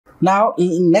Now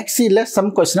next see, let's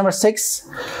some question number 6.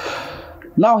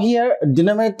 Now here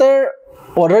denominator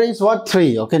order is what?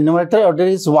 3. Okay, numerator order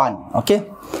is 1. Okay,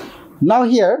 now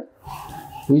here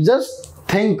we just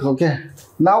think, okay,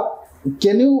 now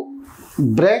can you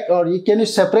break or can you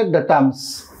separate the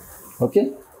terms?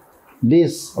 Okay,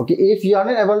 this, okay, if you are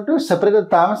not able to separate the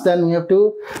terms, then we have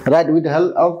to write with the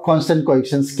help of constant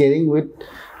coefficients carrying with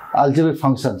algebraic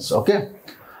functions. Okay,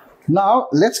 now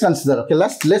let's consider, okay,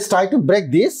 let's try to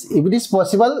break this. If it is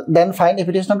possible, then fine. If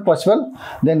it is not possible,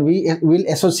 then we will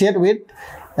associate with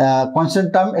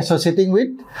constant term associating with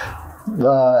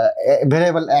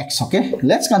variable x. Okay,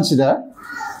 let's consider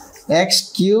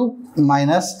x cube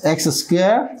minus x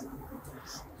square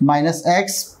minus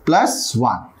x plus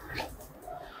 1.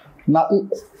 Now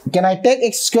can I take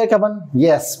x square common?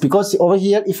 Yes, because over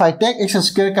here if I take x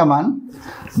square common,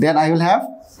 then I will have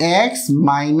x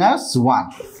minus 1.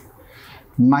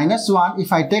 Minus 1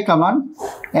 if I take common,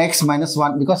 x minus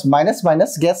 1, because minus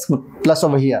minus gets plus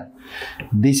over here.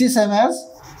 This is same as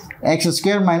x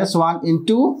square minus 1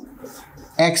 into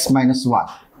x minus 1.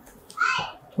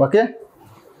 Okay.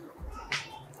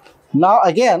 Now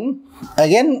again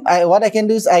what I can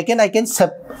do is I can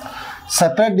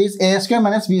separate this. A square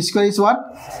minus b square is what?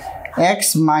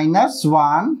 X minus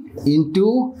 1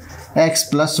 into x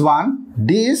plus 1.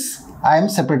 This I am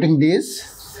separating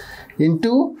this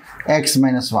into x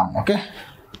minus 1. Okay,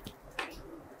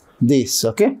 this,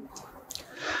 okay,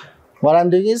 what I'm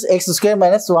doing is x square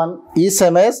minus 1 is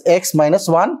same as x minus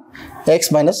 1,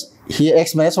 x minus, here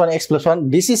x minus 1, x plus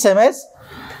 1. This is same as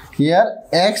here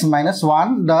x minus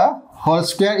 1 the whole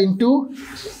square into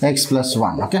x plus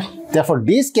 1. Okay, therefore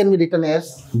this can be written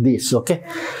as this. Okay,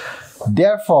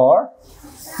 therefore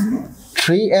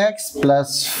 3x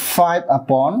plus 5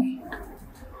 upon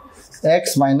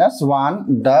x minus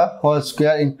 1 the whole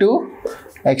square into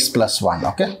x plus 1.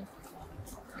 Okay,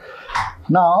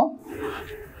 now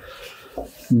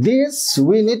this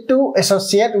we need to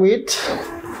associate with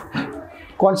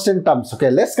constant terms. Okay,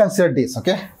 let's consider this.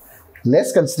 Okay,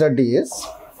 let's consider this.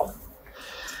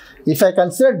 If I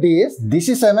consider this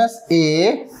is same as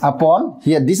a upon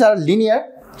here, these are linear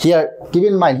here, keep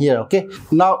in mind here. Okay,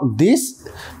 now this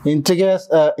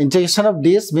integration of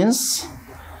this means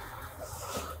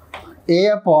a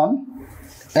upon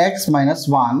x minus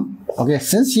 1. Okay,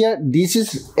 since here this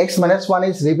is x minus 1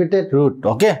 is repeated root.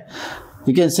 Okay,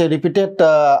 you can say repeated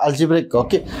algebraic.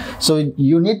 Okay, so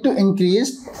you need to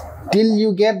increase till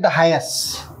you get the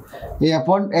highest. A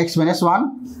upon x minus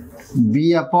 1,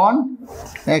 b upon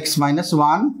x minus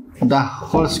 1 the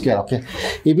whole square. Okay,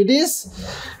 if it is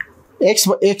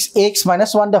x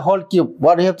minus 1 the whole cube,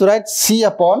 what you have to write? C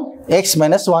upon x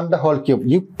minus 1 the whole cube.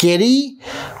 You carry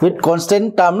with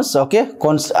constant terms. Okay,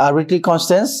 arbitrary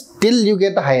constants till you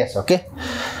get the highest. Okay,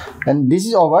 and this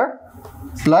is over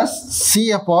plus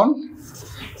c upon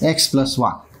x plus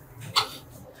 1.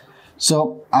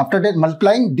 So after that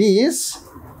multiplying this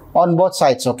on both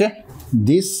sides. Okay,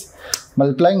 this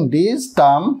multiplying this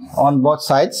term on both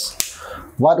sides,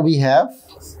 what we have,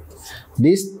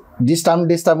 this term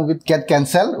will get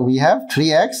cancelled. We have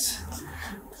 3x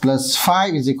plus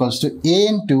 5 is equals to a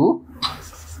into,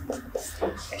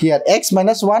 here x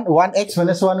minus 1, 1x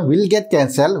minus 1 will get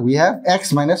cancelled. We have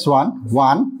x minus 1,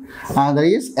 1, and there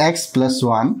is x plus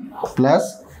 1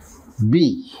 plus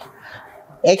b.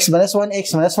 X minus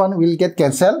 1 will get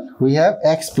cancelled. We have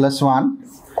x plus 1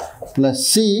 plus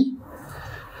c.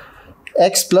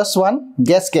 X plus 1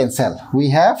 gets cancelled. We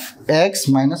have x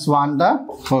minus 1 the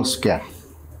whole square.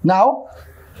 Now,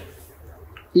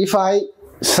 if I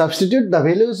substitute the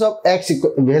values of x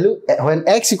when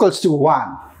x equals to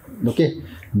 1, okay,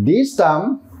 this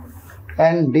term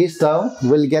and this term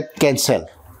will get cancelled.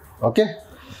 Okay.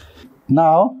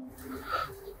 Now,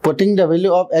 putting the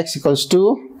value of x equals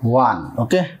to 1.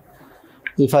 Okay.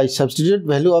 If I substitute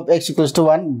value of x equals to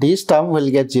 1, this term will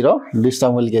get 0, this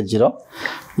term will get 0.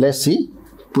 Let's see,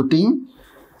 putting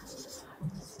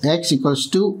x equals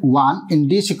to 1 in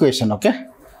this equation. Okay,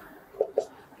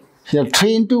 here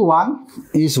 3 into 1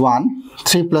 is 1,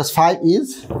 3 plus 5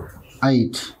 is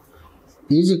 8,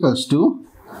 is equals to,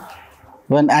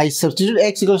 when I substitute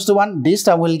x equals to 1, this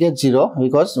term will get 0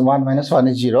 because 1 minus 1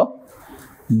 is 0.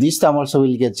 This term also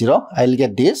will get 0. I will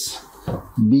get this,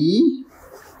 b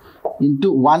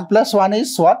into 1 plus 1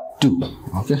 is what? 2.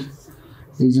 Okay,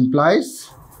 this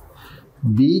implies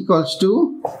b equals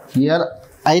to, here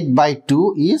 8 by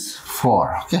 2 is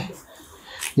 4. Okay,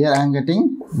 here I am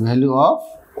getting value of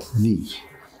v.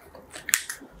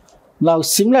 Now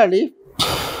similarly,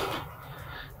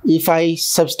 if I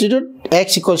substitute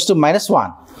x equals to minus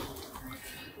 1,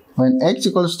 when x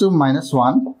equals to minus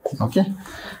 1, okay,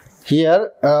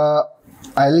 here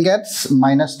I'll get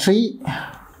minus 3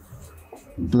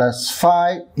 plus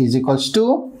 5 is equals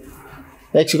to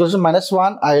x equals to minus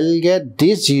 1. I'll get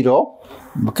this 0,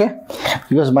 okay,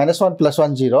 because minus 1 plus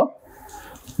 1 0,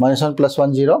 minus 1 plus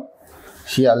 1 0.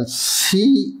 Here I'll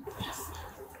see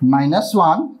minus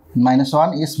 1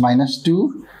 is minus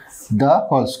 2 the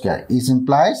whole square. It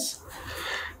implies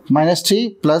minus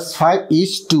 3 plus 5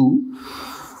 is 2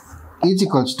 is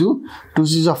equals to 2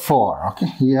 is a 4. Okay,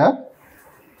 here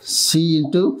c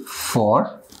into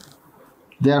 4.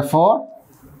 Therefore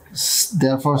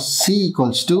c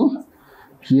equals to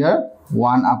here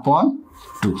 1 upon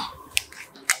 2.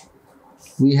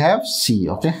 We have c,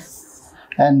 okay,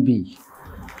 and b.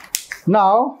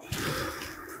 Now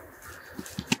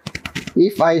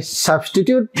if I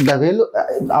substitute the value,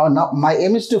 now my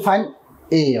aim is to find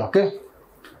a, okay.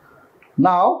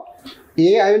 Now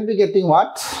a, I will be getting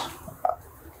what?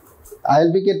 I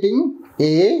will be getting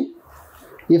a.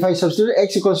 If I substitute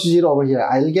x equals to 0 over here,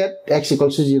 I will get x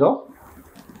equals to 0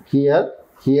 here,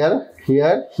 here,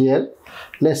 here, here.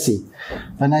 Let's see.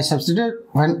 When I substitute,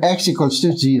 when x equals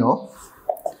to 0,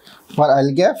 what I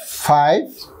will get 5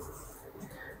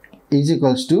 is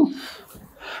equals to.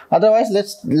 Otherwise,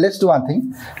 let's do one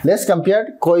thing. Let's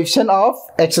compare coefficient of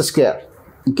x square.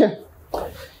 Okay.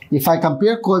 If I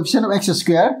compare coefficient of x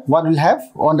square, what we'll have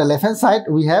on the left hand side,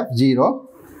 we have 0.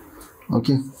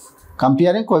 Okay.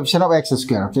 Comparing coefficient of x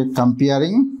square. Okay.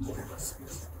 Comparing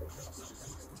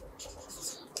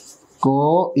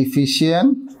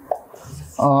coefficient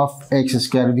of x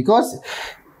square, because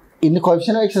in the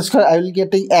coefficient of x square I will be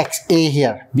getting x, a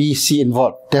here, b, c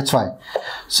involved. That's why.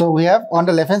 So we have on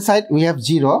the left hand side we have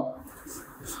 0.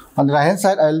 On the right hand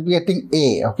side I will be getting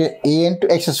a. Okay, a into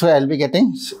x square I will be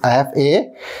getting. I have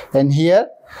a, and here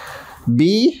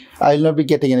b I will not be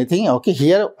getting anything. Okay,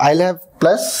 here I'll have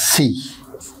plus c.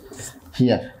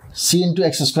 Here c into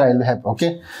x square I will have.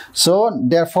 Okay, so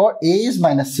therefore a is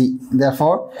minus c.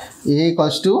 Therefore a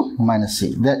equals to minus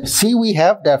c. That c we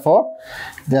have. Therefore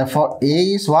a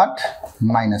is what?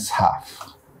 Minus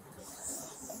half.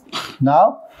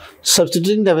 Now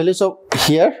substituting the values of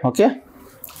here. Okay,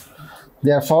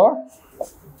 therefore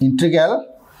integral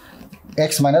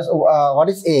x minus what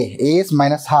is a? A is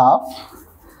minus half.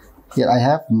 Here I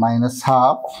have minus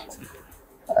half,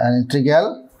 and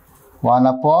integral 1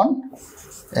 upon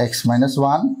x minus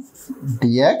 1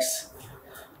 dx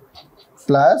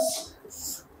plus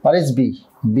what is b?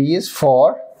 B is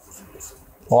 4,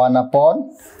 1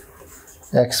 upon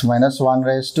x minus 1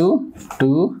 raised to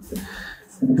 2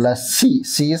 plus c.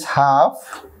 C is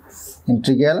half,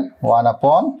 integral 1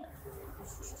 upon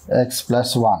x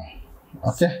plus 1.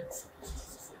 Okay.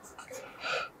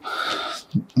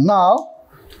 Now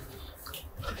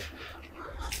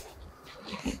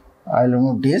I'll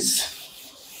remove this.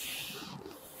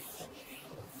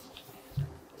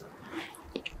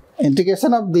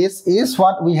 Integration of this is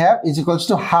what we have is equals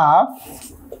to half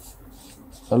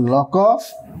log of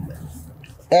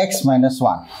x minus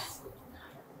 1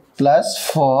 plus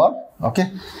 4.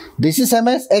 Okay, this is same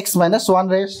as x minus 1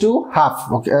 raised to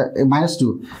half. Okay, minus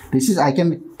 2. This is I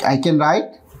can write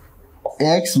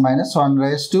x minus 1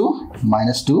 raised to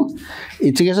minus 2.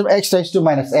 Integration of x raised to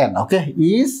minus n. Okay,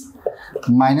 is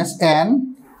minus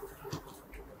n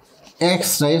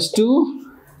x raised to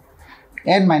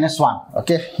n minus 1.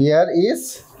 Okay, here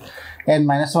is n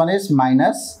minus 1 is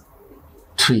minus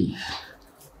 3.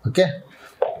 Okay,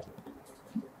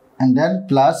 and then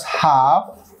plus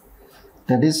half,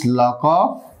 that is log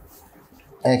of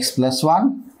x plus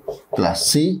 1 plus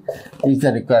c is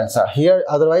the required answer. Here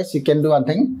otherwise you can do one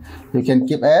thing, you can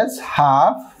keep as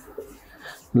half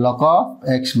log of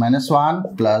x minus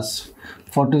 1 plus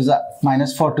 4 to the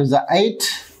minus 4 to the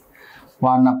 8,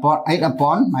 1 upon 8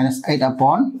 upon minus 8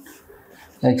 upon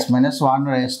x minus 1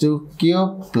 raised to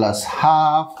cube plus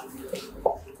half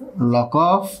log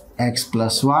of x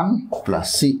plus 1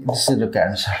 plus c. This is the correct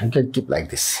answer. You can keep like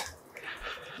this.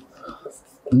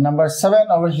 Number 7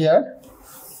 over here,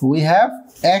 we have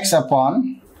x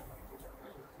upon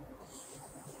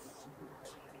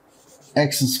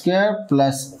x square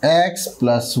plus x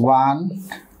plus 1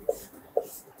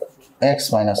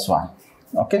 x minus 1.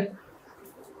 Okay,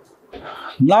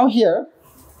 now here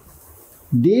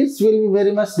this will be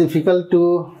very much difficult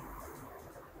to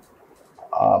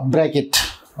break it.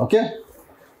 Okay,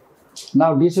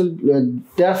 now this will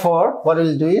therefore what we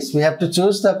will do is we have to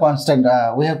choose the constant,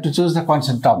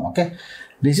 term. Okay,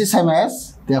 this is same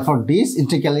as, therefore this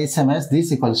integral is same as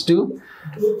this equals to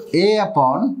a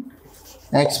upon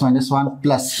x minus 1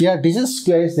 plus, here this is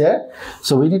square is there,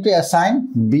 so we need to assign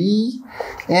b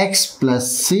x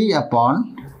plus c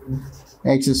upon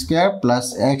x square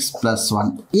plus x plus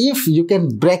 1. If you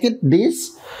can bracket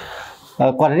this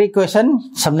quadratic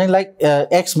equation something like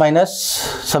x minus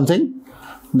something,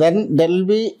 then there will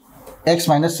be x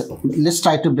minus, let's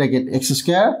try to break it, x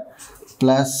square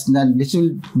plus, then this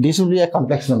will be a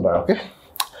complex number. Okay,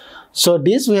 so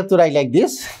this we have to write like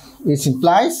this. It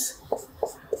implies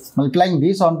multiplying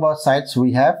this on both sides,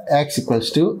 we have x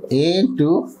equals to a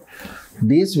into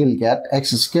this, will get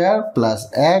x square plus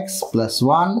x plus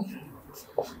 1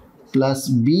 plus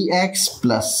bx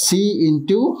plus c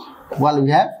into, well, we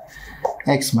have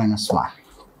x minus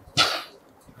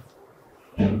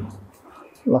 1.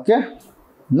 Okay,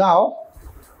 now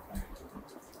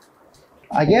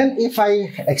again if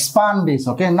I expand this,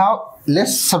 okay, now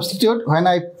let's substitute. When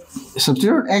I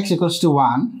substitute x equals to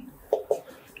 1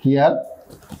 here,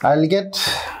 I'll get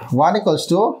 1 equals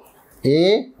to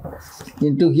a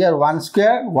into here 1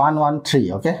 square 1 1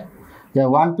 3. Okay, here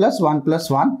 1 plus 1 plus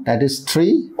 1, that is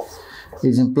 3.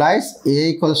 It implies a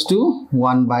equals to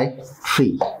 1 by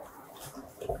 3.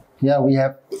 Here we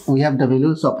have the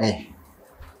values of a.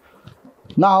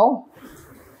 Now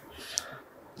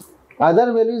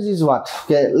other values is what?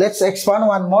 Okay, let's expand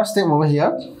one more step over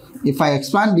here. If I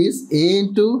expand this, a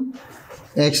into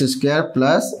x square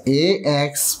plus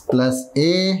ax plus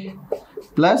a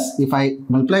plus, if I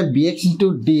multiply bx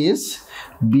into this,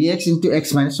 bx into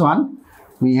x minus 1,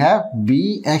 we have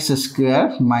bx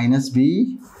square minus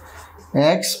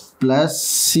bx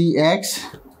plus cx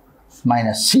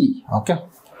minus c. Okay,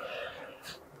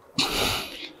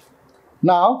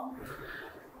 now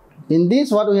in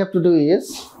this what we have to do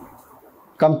is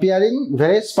comparing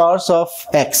various powers of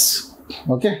x.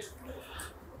 Okay,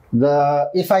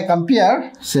 if I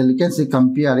compare, so you can say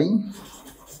comparing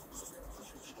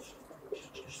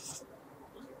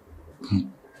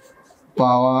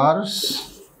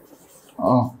powers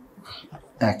of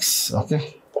x.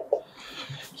 Okay,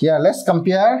 here let's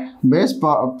compare base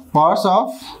powers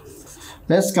of,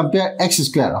 let's compare x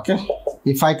square. Okay,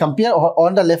 if I compare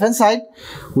on the left hand side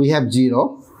we have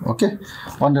 0. Okay,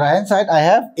 on the right hand side I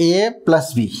have a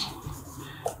plus b,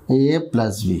 a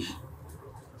plus b.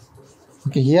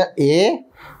 Okay, here a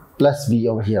plus b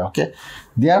over here. Okay,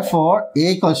 therefore a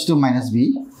equals to minus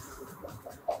b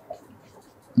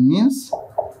means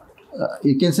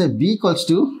you can say b equals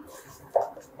to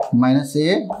minus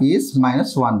a is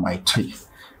minus 1 by 3,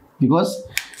 because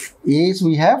a is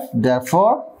we have,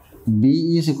 therefore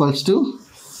b is equals to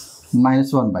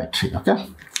minus 1 by 3. Okay,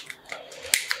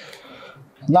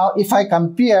 now if I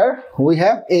compare, we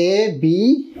have a,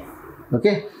 b.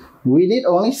 Okay, we need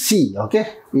only c. Okay,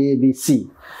 a, b, c.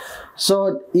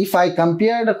 So if I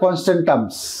compare the constant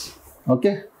terms,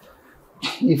 okay,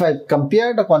 if I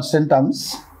compare the constant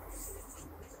terms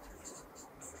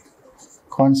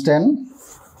on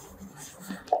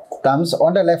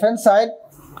the left hand side,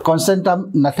 constant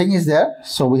term nothing is there,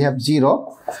 so we have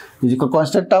 0 is equal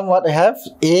constant term. What I have,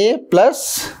 a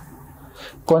plus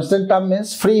constant term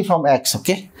means free from x.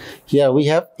 Okay, here we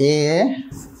have a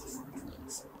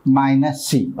minus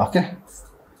c. Okay,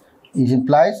 it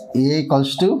implies a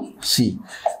equals to c,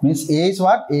 means a is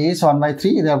what, a is 1 by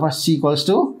 3, therefore c equals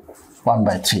to 1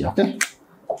 by 3. Okay,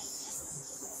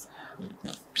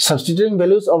 substituting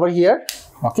values over here.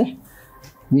 Okay,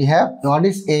 we have what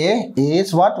is a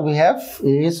is what we have,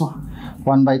 a is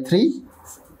 1 by 3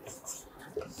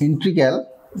 integral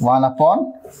 1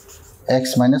 upon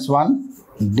x minus 1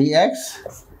 dx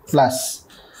plus,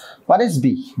 what is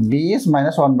b? b is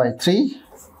minus 1 by 3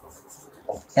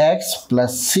 x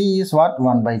plus c is what,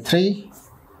 1 by 3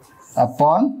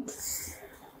 upon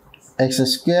x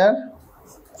square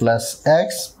plus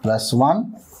x plus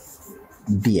 1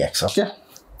 dx. Okay,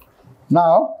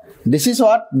 now this is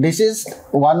what, this is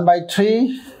 1 by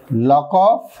 3 log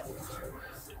of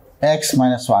x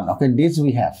minus 1. Okay, this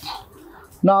we have.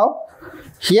 Now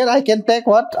here I can take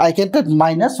what, I can take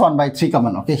minus 1 by 3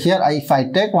 common. Okay, here if I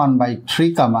take 1 by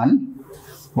 3 common,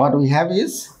 what we have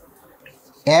is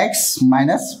x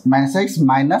minus x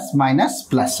minus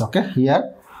plus. Okay,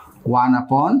 here 1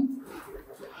 upon,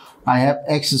 I have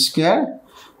x square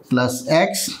plus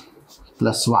x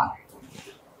plus 1.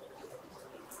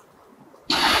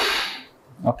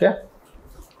 Okay,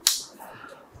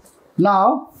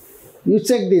 now you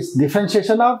check this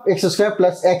differentiation of x square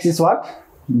plus x is what,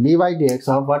 dy dx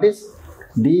of, what is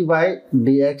dy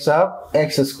dx of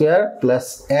x square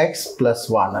plus x plus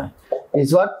 1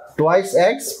 is what, twice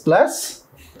x plus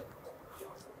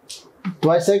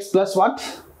what,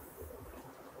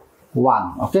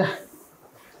 1. Okay,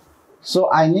 so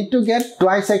I need to get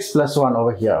twice x plus 1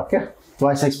 over here. Okay,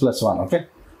 twice x plus 1. Okay,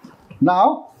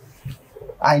 now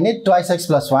I need twice x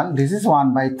plus 1. This is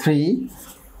 1 by 3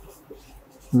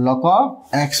 log of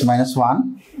x minus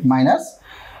 1 minus,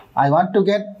 I want to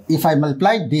get, if I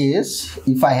multiply this,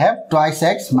 if I have twice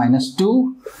x minus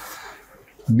 2,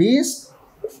 this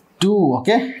 2,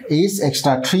 okay, is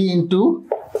extra 3 into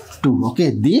 2,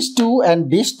 okay, these 2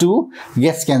 and these 2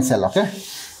 gets cancelled, okay.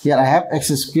 Here I have x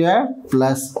square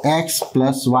plus x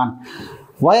plus 1.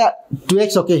 Why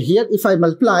 2x? Okay, here if I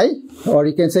multiply, or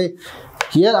you can say,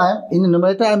 here I am in the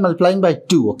numerator, I am multiplying by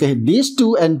 2, okay. These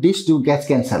 2 and these 2 gets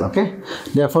cancelled, okay.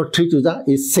 Therefore, 3 to the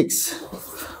is 6.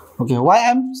 Okay, why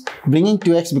I am bringing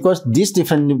 2x? Because this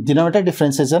different denominator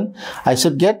differentiation, I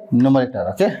should get numerator,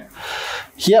 okay.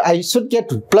 Here I should get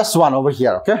plus 1 over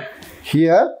here, okay.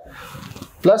 Here,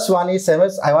 plus 1 is same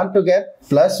as, I want to get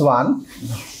plus 1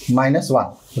 minus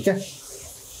 1, okay.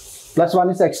 Plus 1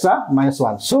 is extra, minus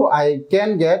 1. So, I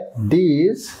can get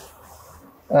this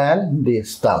and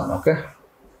this term, okay.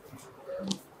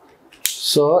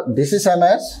 So, this is same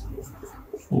as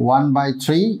 1 by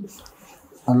 3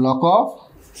 log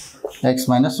of x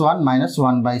minus 1 minus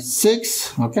 1 by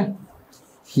 6, okay.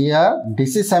 Here,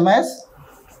 this is same as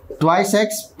twice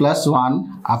x plus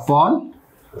 1 upon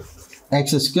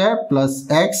x square plus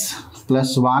x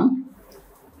plus 1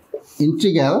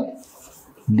 integral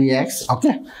dx,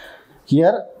 okay.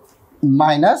 Here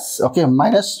minus, okay,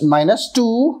 minus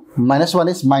 2 minus 1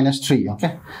 is minus 3,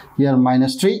 okay. Here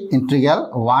minus 3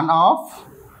 integral 1 of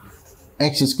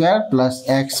x square plus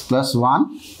x plus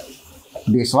 1.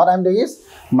 This what I am doing is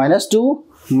minus 2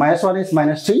 minus 1 is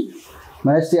minus 3,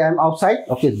 minus 3 I am outside,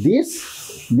 okay.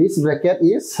 This bracket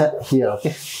is here,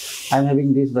 okay. I am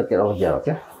having this bracket over here,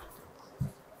 okay.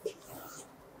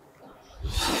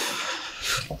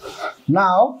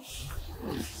 Now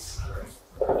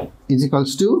is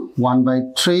equals to 1 by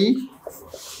 3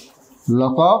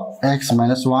 log of x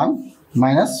minus 1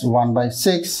 minus 1 by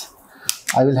 6.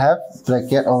 I will have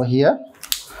bracket over here.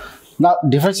 Now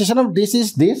differentiation of this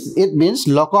is this, it means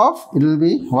log of, it will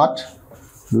be what?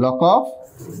 Log of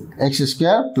x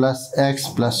square plus x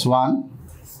plus 1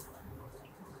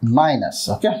 minus,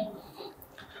 okay,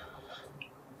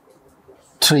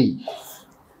 3.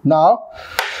 Now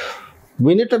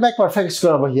we need to make perfect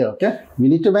square over here, okay. We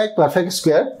need to make perfect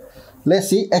square. Let's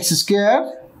see, x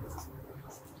square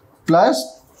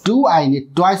plus 2 I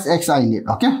need, twice x I need,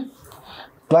 okay.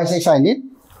 Twice x I need,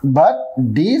 but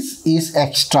this is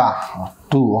extra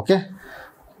 2, okay.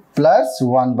 Plus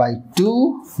 1 by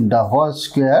 2 the whole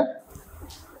square,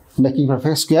 making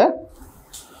perfect square,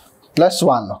 plus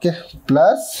 1, okay.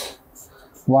 Plus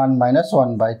 1 minus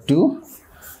 1 by 2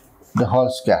 the whole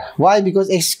square. Why?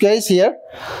 Because x square is here.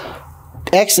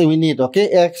 X we need, okay.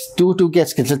 X 2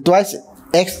 gets cancelled. Twice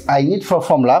x I need for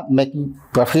formula, making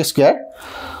perfect square,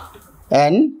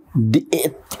 and the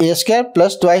a square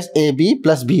plus twice ab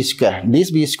plus b square.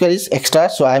 This b square is extra,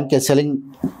 so I am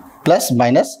cancelling plus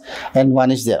minus, and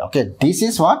 1 is there, okay. This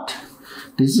is what?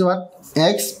 This is what?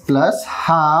 X plus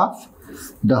half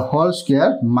the whole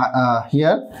square.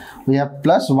 Here we have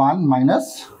plus 1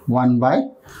 minus 1 by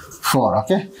 4,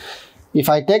 okay. If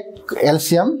I take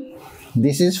LCM,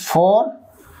 this is 4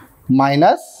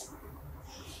 minus,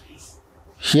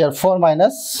 here 4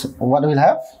 minus, what we'll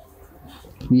have?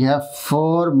 We have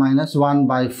 4 minus 1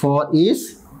 by 4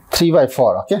 is 3 by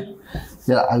 4, okay.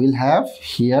 Yeah, I will have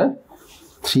here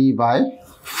 3 by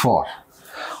 4,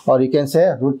 or you can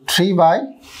say root 3 by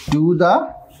 2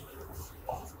 the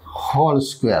whole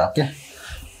square, okay.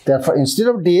 Therefore, instead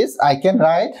of this, I can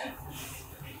write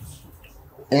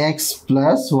x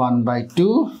plus 1 by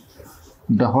 2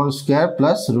 the whole square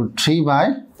plus root 3 by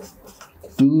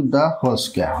 2 the whole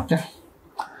square, okay.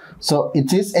 So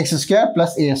it is x square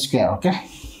plus a square, okay.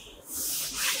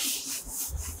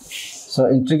 So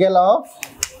integral of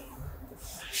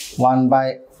 1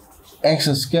 by x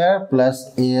square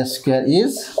plus a square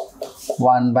is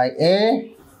 1 by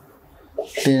a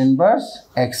tan inverse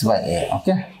x by a,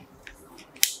 okay.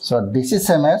 So this is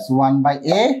same as 1 by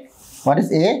a. What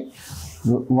is a?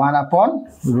 1 upon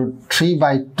root 3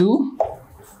 by 2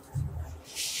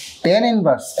 tan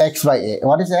inverse x by a.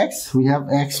 What is x? We have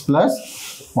x plus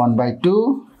 1 by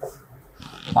 2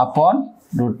 upon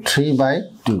root 3 by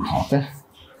 2, okay,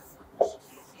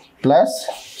 plus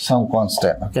some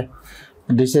constant, okay.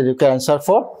 This is the answer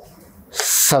for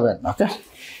 7, okay.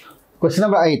 Question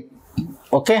number 8,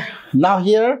 okay. Now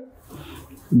here,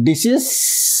 this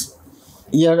is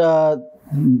your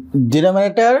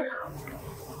denominator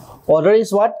order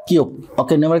is what? Cube,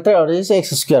 okay. Numerator order is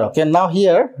x square, okay. Now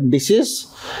here, this is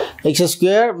x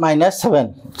square minus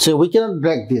 7, so we cannot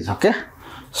break this, okay.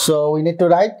 So we need to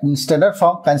write in standard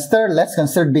form. Let's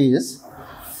consider this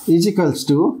is equals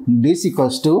to, this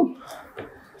equals to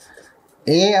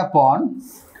a upon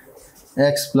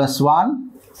x plus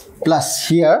 1 plus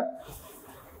here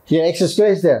x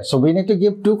square is there. So we need to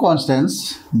give two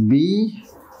constants,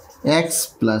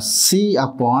 bx plus c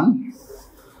upon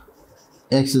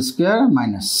x square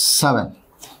minus 7.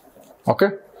 Okay.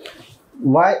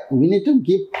 Why we need to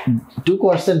give two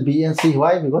constants b and c?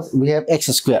 Why? Because we have x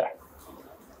square.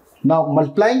 Now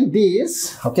multiplying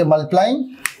these, okay,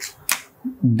 multiplying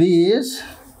these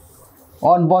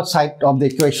on both sides of the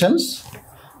equations,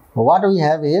 what we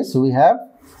have is we have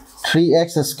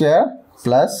 3x square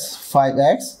plus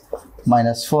 5x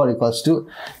minus 4 equals to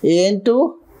a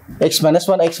into x minus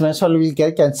 1 will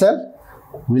get cancelled.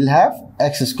 We'll have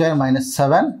x square minus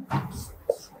 7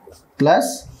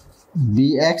 plus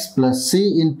bx plus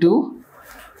c into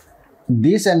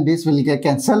this and this will get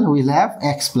cancelled. We'll have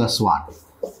x plus 1.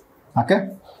 Okay.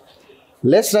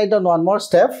 Let's write down one more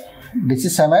step. This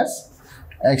is same as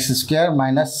x square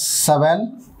minus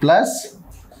 7 plus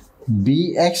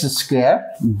bx square,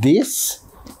 this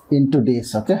into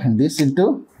this, okay, this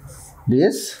into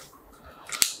this,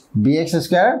 bx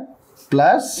square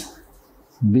plus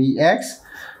bx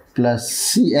plus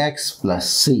cx plus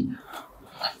c.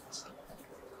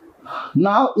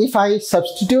 Now if I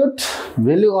substitute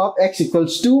value of x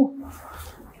equals to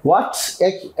what?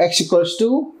 X equals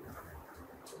to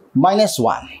minus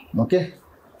 1, okay,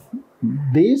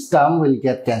 this term will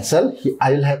get cancelled.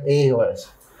 I will have a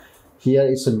here,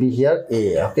 it should be here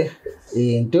a, okay,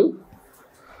 a into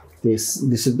this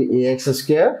should be ax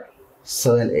square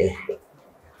 7a.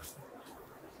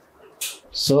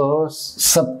 So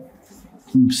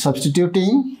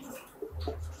substituting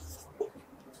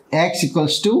x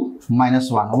equals to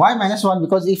minus 1. Why minus 1?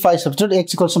 Because if I substitute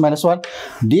x equals to minus 1,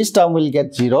 this term will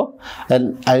get 0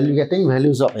 and I will be getting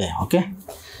values of a, okay.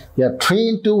 Here 3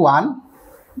 into 1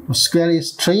 square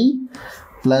is 3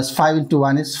 plus 5 into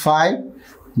 1 is 5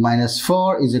 minus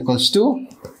 4 is equals to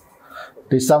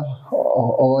this sum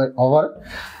over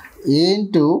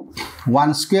into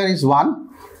 1 square is 1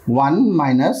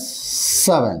 minus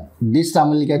 7, this term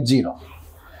will get 0.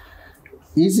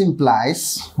 Is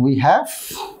implies we have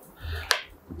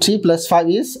 3 plus 5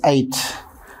 is 8,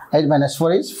 8 minus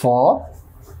 4 is 4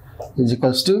 is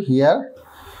equals to, here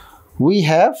we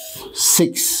have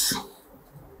 6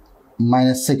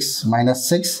 minus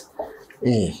 6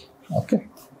 a, okay.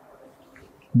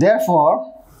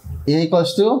 Therefore a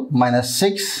equals to minus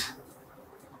 6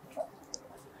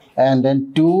 and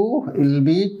then 2 will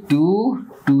be 2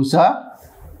 2s are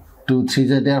 2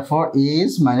 3s are, therefore a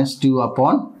is minus 2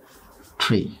 upon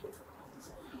 3.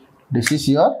 This is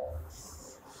your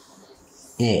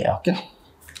a, okay.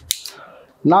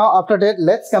 Now after that,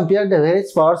 let's compare the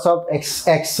various powers of x,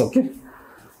 okay.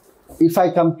 If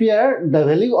I compare the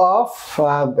value of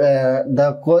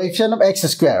the coefficient of x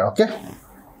square, okay,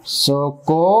 so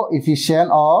coefficient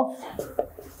of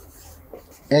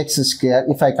x square,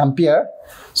 if I compare,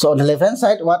 so on the left hand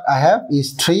side what I have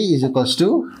is 3 is equals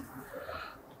to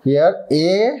here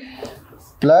a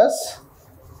plus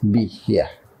b, here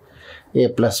a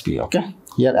plus b, okay.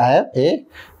 Here I have a,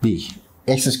 b,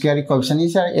 x square coefficient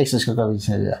is here, x square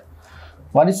coefficient is here.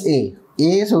 What is a?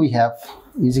 A, so we have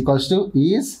is equals to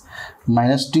is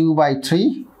minus 2 by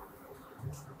 3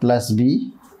 plus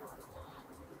b,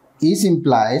 is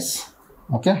implies,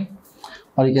 okay,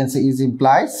 or you can say is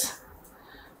implies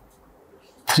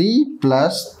 3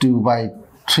 plus 2 by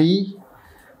 3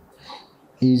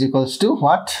 is equals to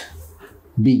what?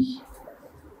 B.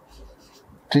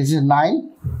 3 is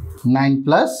 9, 9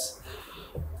 plus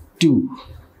 2,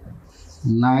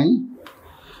 9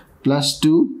 plus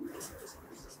 2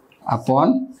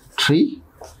 upon 3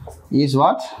 is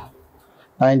what?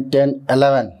 9, 10,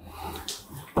 11.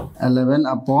 11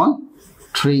 upon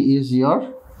 3 is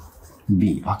your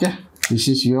B, okay. This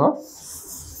is your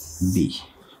B.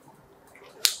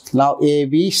 Now A,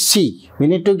 B, C. We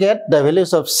need to get the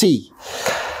values of C.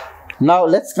 Now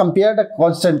let's compare the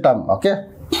constant term, okay.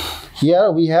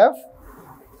 Here we have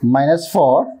minus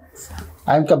 4.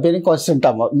 I am comparing constant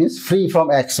term, means free from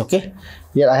x, okay.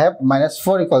 Here I have minus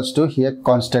 4 equals to here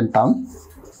constant term.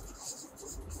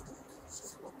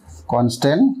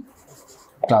 Constant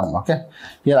term, okay.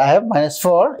 Here I have minus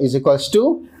 4 is equals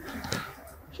to,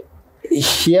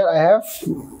 here I have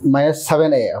minus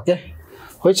 7a, okay.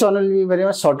 Which one will be very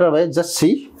much shorter way? Just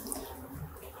see.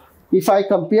 If I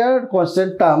compare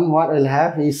constant term, what I'll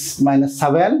have is minus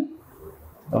 7,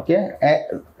 okay,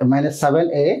 minus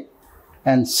 7a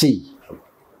and c.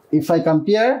 If I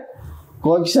compare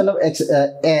coefficient of x,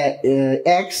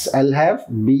 x, I'll have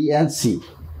b and c,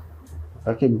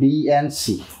 okay, b and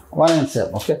c, 1 and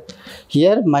 7, okay.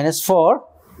 Here minus 4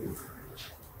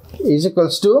 is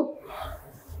equals to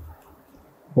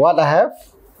what I have?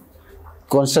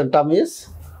 Constant term is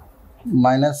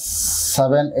minus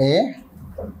 7a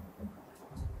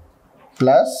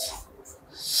plus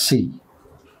c.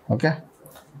 Okay,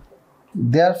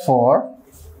 therefore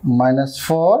minus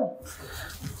 4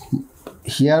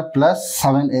 here plus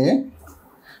 7a.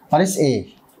 What is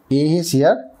a? A is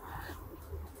here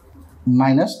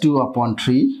minus 2 upon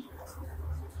 3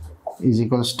 is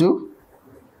equals to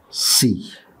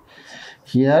c.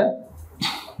 Here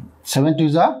 7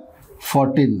 2s are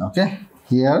 14. Okay,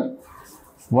 here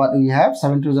what we have,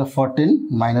 7 2s are 14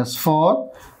 minus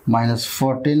 4 minus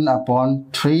 14 upon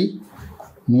 3,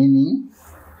 meaning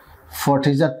 4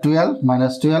 3s are 12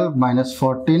 minus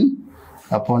 14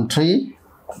 upon 3,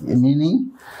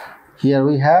 meaning here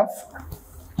we have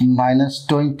minus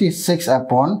 26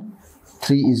 upon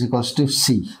 3 is equals to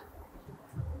c.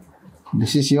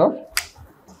 This is your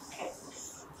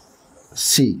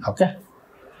c. Okay,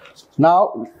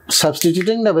 now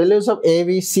substituting the values of a,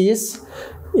 b, c's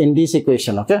in this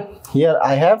equation. Okay, here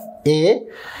I have a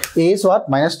is what?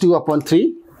 Minus 2 upon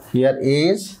 3. Here a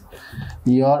is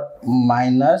your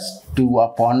minus 2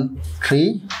 upon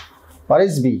 3. What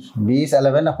is b? B is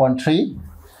 11 upon 3.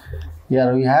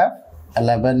 Here we have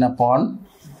 11 upon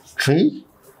 3.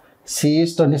 C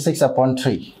is 26 upon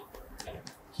 3.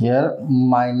 Here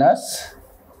minus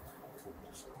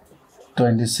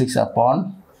 26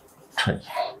 upon 3.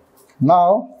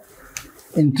 Now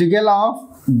integral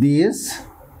of this,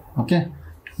 okay,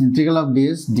 integral of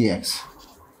this dx.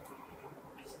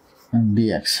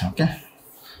 Okay,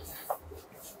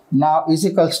 now is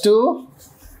equals to,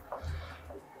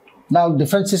 now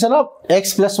differentiation of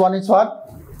x plus 1 is what?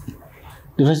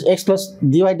 Difference x plus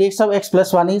dy dx of x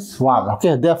plus 1 is 1.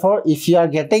 Okay, therefore if you are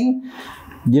getting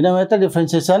denominator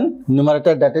differentiation,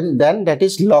 numerator, then that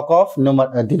is log of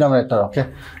denominator. Okay,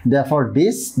 therefore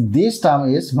this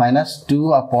term is minus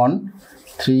 2 upon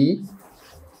 3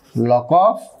 log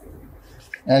of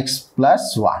x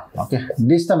plus 1. Okay,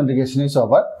 this term integration is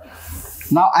over.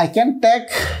 Now I can take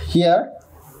here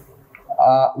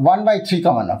 1 by 3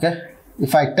 common. Okay,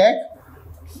 if I take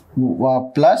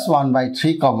plus 1 by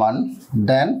 3 common,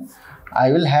 then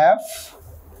I will have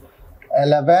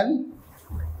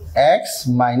 11x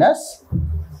minus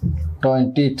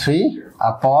 23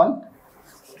 upon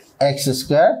x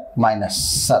square minus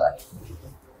 7.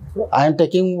 I am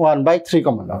taking 1 by 3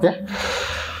 common. Okay,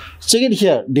 check it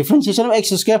here. Differentiation of x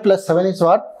square plus 7 is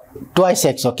what? Twice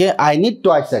x. Okay, I need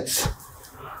twice x.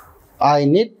 I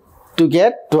need to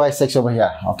get twice x over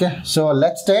here. Okay, so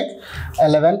let's take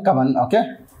 11 common.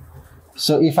 Okay,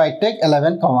 so if I take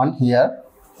 11 common here,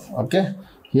 okay,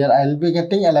 here I will be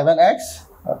getting 11x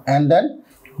and then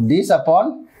this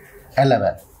upon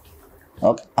 11.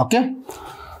 Okay,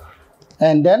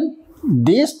 and then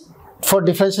this, for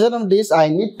differentiation of this I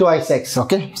need twice x.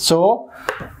 Okay, so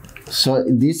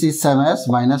this is same as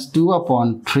minus 2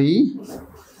 upon 3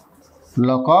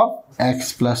 log of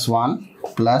x plus 1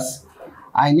 plus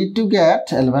I need to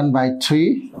get 11 by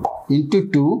 3 into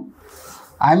 2.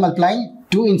 I am multiplying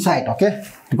 2 inside. Okay,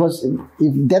 because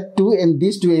if that 2 and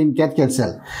these 2 get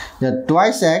cancelled, that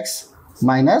twice x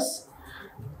minus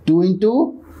 2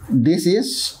 into this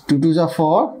is 2 2s are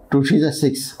 4, 2 3s are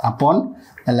 6 upon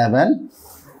 11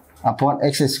 upon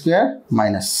x square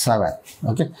minus 7.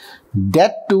 Okay,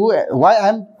 that 2, why I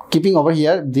am keeping over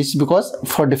here this, because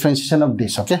for differentiation of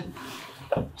this. Okay,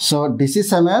 so this is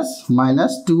same as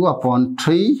minus 2 upon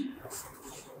 3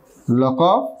 log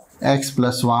of x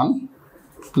plus 1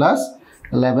 plus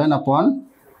 11 upon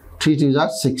 3 2s are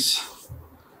 6.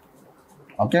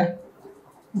 Okay,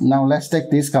 now let's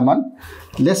take this common.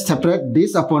 Let's separate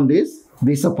this upon this,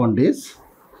 this upon this.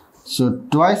 So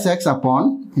twice x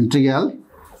upon integral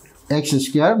x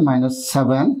square minus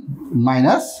 7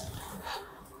 minus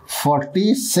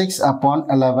 46 upon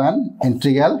 11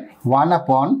 integral 1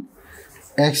 upon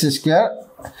x square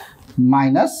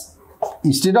minus,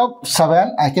 instead of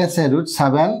 7 I can say root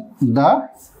 7 the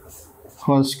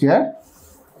whole square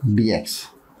dx.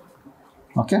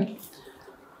 Okay,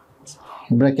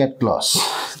 bracket close.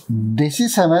 This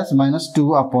is same as minus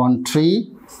 2 upon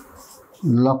 3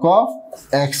 log of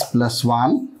x plus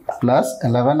 1 plus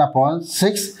 11 upon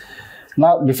 6.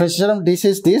 Now differentiation of this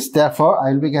is this, therefore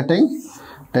I will be getting,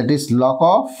 that is log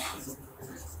of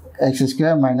x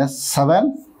square minus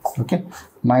 7. Okay,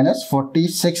 minus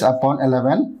 46 upon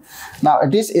 11. Now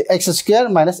it is x square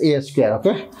minus a square.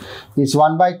 Okay, it's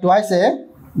 1 by twice a,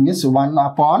 means 1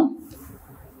 upon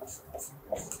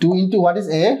 2 into what is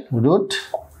a, root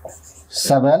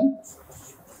 7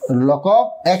 log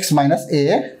of x minus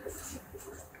a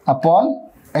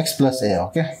upon x plus a.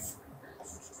 Okay,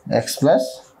 x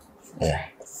plus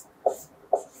a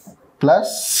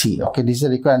plus c. Okay, this is the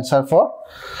required answer for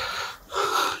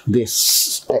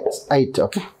this 8.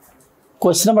 Okay.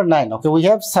 Question number 9. Okay, we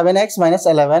have 7x minus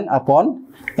 11 upon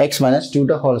x minus 2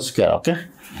 the whole square. Okay,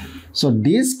 so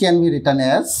this can be written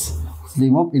as,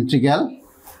 remove integral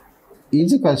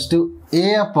is equals to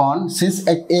a upon, since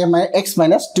x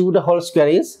minus 2 the whole square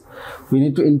is, we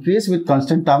need to increase with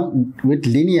constant term with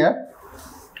linear.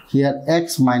 Here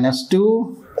x minus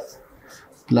 2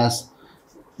 plus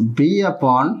b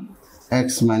upon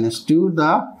x minus 2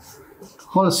 the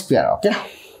whole square. Okay.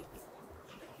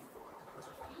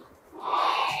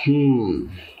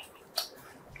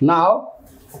 Now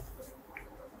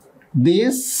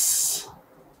this,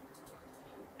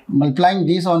 multiplying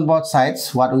this on both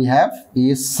sides, what we have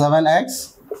is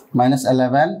 7x minus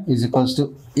 11 is equals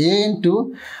to a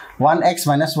into 1x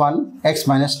minus 1, x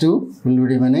minus 2 will be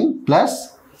remaining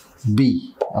plus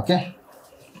b. Okay,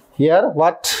 here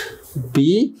what,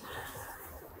 b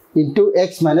into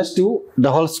x minus 2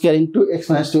 the whole square into x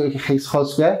minus 2 x whole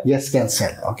square, yes, cancel.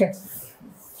 Okay,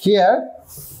 here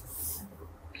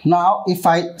now if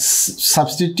I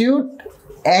substitute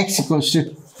x equals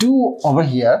to 2 over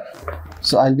here,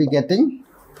 so I'll be getting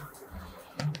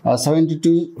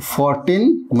 72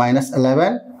 14 minus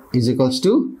 11 is equals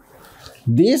to,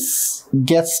 this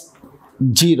gets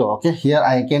 0. Okay, here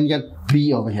I can get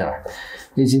b over here,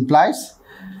 which implies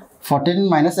 14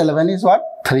 minus 11 is what,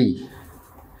 3.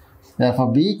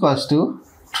 Therefore b equals to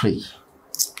 3.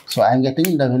 So I am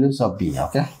getting the values of b.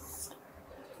 Okay,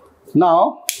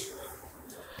 now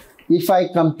if I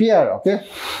compare, okay,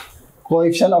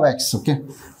 coefficient of x, okay,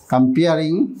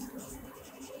 comparing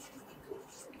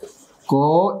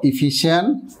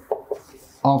coefficient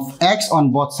of x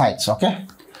on both sides. Okay,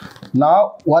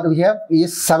 now what we have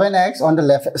is 7x on the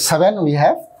left, 7 we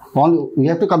have, only we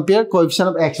have to compare coefficient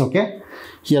of x. Okay,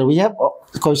 here we have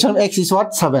coefficient of x is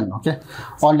what, 7. Okay,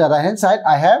 on the right hand side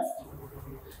I have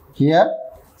here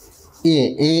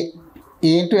a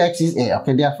into x is a.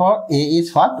 Okay, therefore a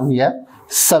is what, we have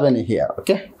 7 here.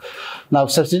 Okay, now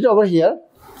substitute over here,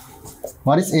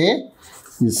 what is a,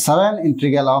 is 7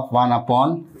 integral of 1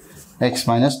 upon x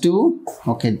minus 2.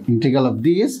 Okay, integral of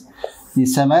this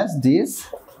is same as this,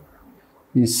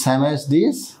 is same as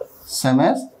this, same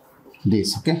as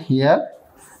this. Okay, here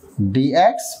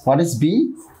dx, what is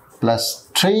b, plus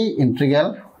 3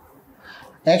 integral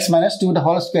x minus 2 the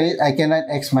whole square, I can write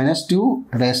x minus 2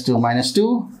 raised to minus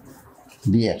 2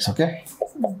 dx. Okay,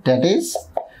 that is,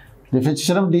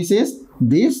 differentiation of this is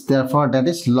this, therefore that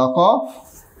is log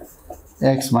of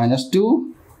x minus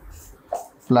 2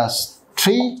 plus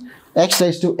 3 x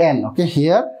raised to n. Okay,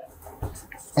 here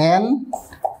n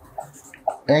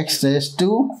x raised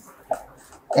to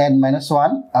n minus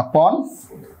 1 upon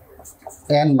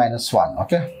n minus 1.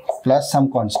 Okay, plus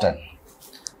some constant.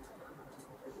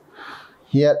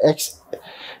 Here x,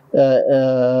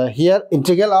 here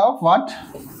integral of what,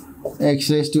 x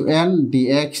raised to n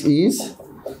dx is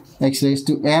x raised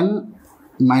to n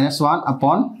minus 1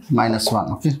 upon minus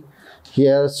 1. Okay,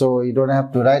 here, so you don't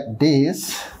have to write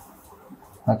this.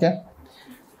 Okay,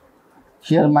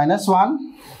 here minus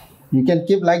 1 you can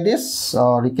keep like this,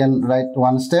 or you can write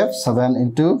one step, 7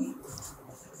 into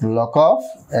log of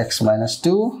x minus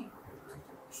 2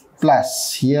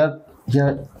 plus here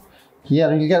you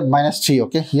will get minus 3.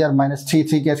 Okay, here minus 3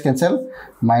 gets cancelled,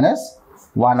 minus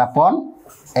 1 upon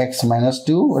x minus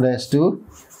 2 raised to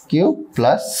cube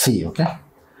plus c. Okay,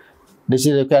 this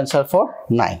is the answer for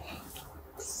 9.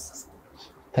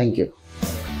 Thank you.